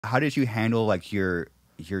how did you handle like your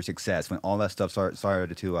success when all that stuff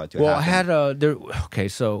started to Well, I happen? had there. Okay,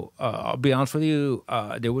 so I'll be honest with you.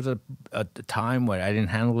 There was a time where I didn't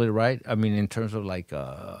handle it right. I mean, in terms of like,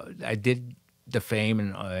 I did the fame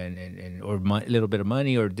and or a little bit of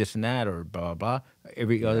money or this and that or blah blah blah.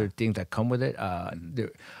 Every Yeah. other thing that come with it. Hmm.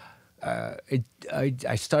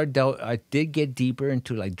 I started I did get deeper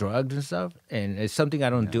into like drugs and stuff, and it's something I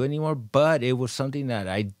don't Yeah. do anymore. But it was something that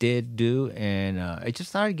I did do, and it just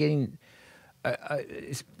started getting.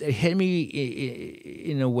 It hit me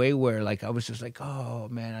in a way where like I was just like, oh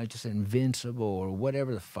man, I'm just invincible or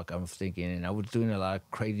whatever the fuck I was thinking, and I was doing a lot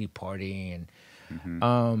of crazy partying, and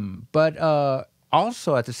Hmm. but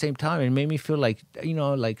also at the same time, it made me feel like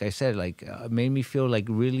like I said, like made me feel like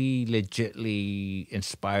really legitly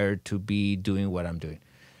inspired to be doing what I'm doing.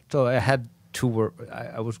 So I had two work.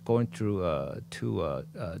 I was going through two.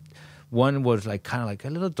 One was like kind of like a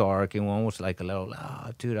little dark, and one was like a little,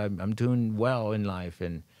 dude, I'm doing well in life,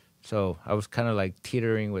 and so I was kind of like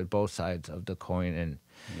teetering with both sides of the coin, and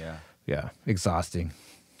Yeah. yeah, exhausting.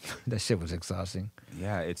 That shit was exhausting.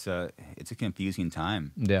 Yeah. It's a confusing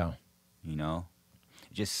time. Yeah, You know,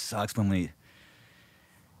 it just sucks when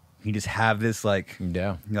you just have this like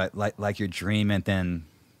yeah. like your dream, and then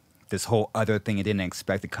this whole other thing you didn't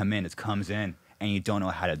expect to come in, it comes in, and you don't know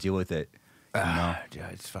how to deal with it. You know. Yeah,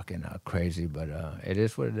 it's fucking crazy, but it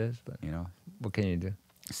is what it is. But You know. what can you do?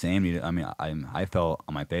 Same. I mean, I fell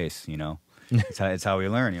on my face. You know. It's how we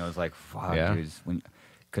learn. You know. It's like fuck, Yeah. dude.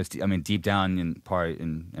 Because I mean, deep down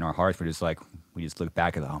in our hearts, we're just like we just look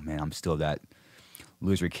back at, oh man, I'm still that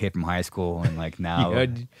loser kid from high school, and like now Yeah,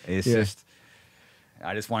 it's yeah. just.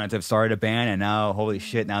 I just wanted to have started a band, and now, holy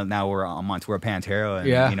shit! Now I'm on tour with Pantera, and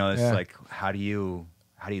Yeah, you know, it's yeah. like, how do you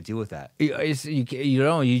deal with that?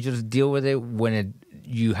 You just deal with it when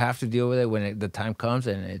you have to deal with it when the time comes,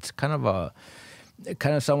 and it's kind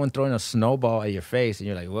of someone throwing a snowball at your face, and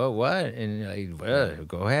you're like, well, what? And you're like, well,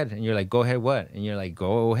 go ahead, and you're like, go ahead, what? And you're like,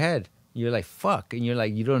 go ahead. You're like, fuck, and you're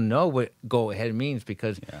like, you don't know what go ahead means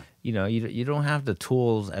because Yeah. you don't have the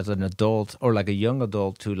tools as an adult or like a young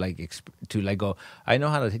adult to like to like go, I know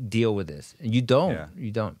how to deal with this, and you don't, Yeah.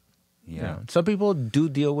 you don't. Yeah. Some people do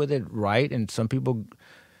deal with it right, and some people,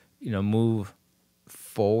 move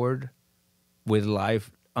forward with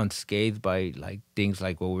life unscathed by like things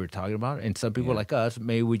like what we were talking about. And some people Yeah. like us,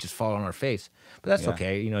 maybe we just fall on our face, but that's Yeah.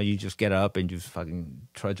 okay. You just get up and just fucking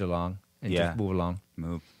trudge along and Yeah. just move along.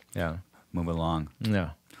 Move Yeah, move along. yeah.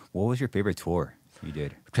 What was your favorite tour you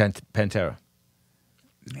did? Pantera.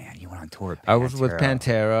 Man, you went on tour with I was with Pantera.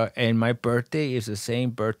 Pantera, and my birthday is the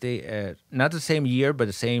same birthday, not the same year, but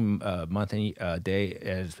the same month and day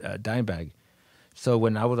as Dimebag. So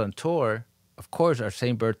when I was on tour, of course, our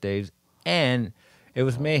same birthdays, and it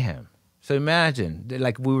was mayhem. So imagine,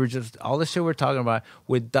 like we were just all the shit we're talking about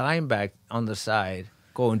with Dimebag on the side,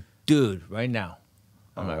 going, dude, right now.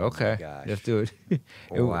 I'm like, Oh my okay, gosh. let's do it.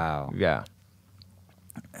 Wow. Yeah,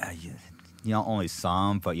 You not only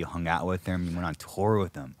saw him, but you hung out with them. You went on tour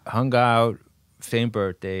with them. hung out, same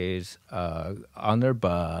birthdays, on their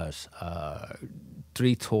bus,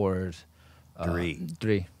 3 tours, Three.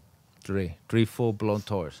 three full blown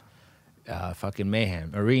tours. Fucking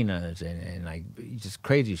mayhem, arenas, and like just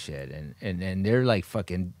crazy shit, and they're like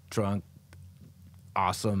fucking drunk,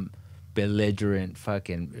 awesome, belligerent,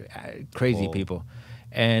 fucking crazy Whoa. people,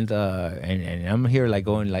 and I'm here like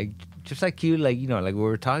going like just like you, like like we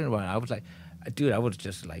were talking about. I was like, dude, I was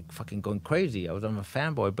just like fucking going crazy. I'm a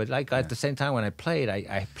fanboy, but like at the same time when I played,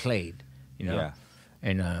 I played, Yeah.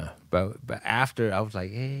 and but after I was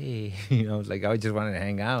like, hey, like I just wanted to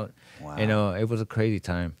hang out. Wow. It was a crazy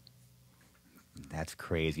time. That's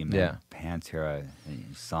crazy, man. Yeah. Pantera, and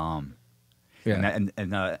you saw him. Yeah.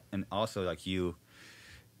 And also like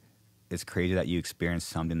it's crazy that you experienced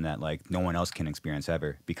something that like no one else can experience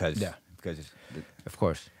ever because Of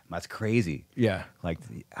course. that's crazy. Yeah. Like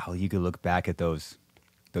how you could look back at those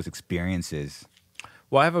experiences.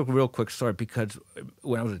 Well, I have a real quick story because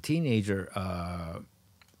when I was a teenager,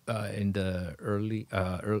 in the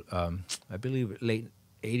I believe late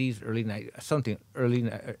 '80s, early '90s, early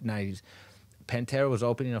 '90s, Pantera was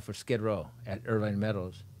opening up for Skid Row at Irvine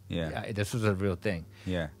Meadows. Yeah. This was a real thing.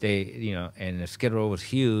 Yeah. They, and the Skid Row was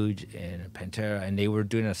huge, and Pantera, and they were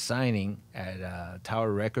doing a signing at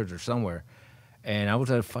Tower Records or somewhere, and I was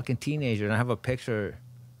a fucking teenager, and I have a picture,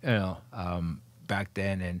 back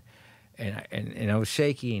then, and I was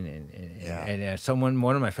shaking, and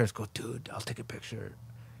one of my friends go, dude, I'll take a picture,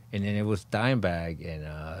 and then it was Dimebag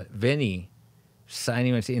and Vinny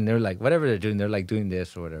signing my, and they're like, whatever they're doing, they're like doing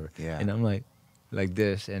this or whatever, Yeah. and I'm like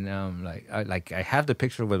this, and I have the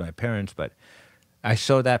picture with my parents, but I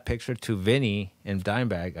showed that picture to Vinny and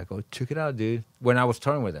Dimebag. I go, check it out, dude. When I was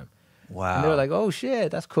touring with them. Wow. And they were like, oh,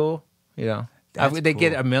 shit, that's cool. You know, they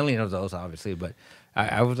get a million of those, obviously. But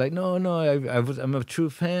I was like, no, I'm a true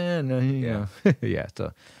fan. You know. Yeah,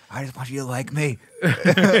 so. I just want you to like me.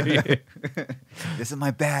 This is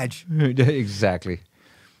my badge. Exactly.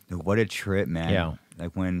 Dude, what a trip, man. Yeah.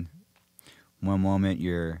 Like when one moment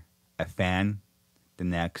you're a fan, the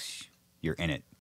next you're in it.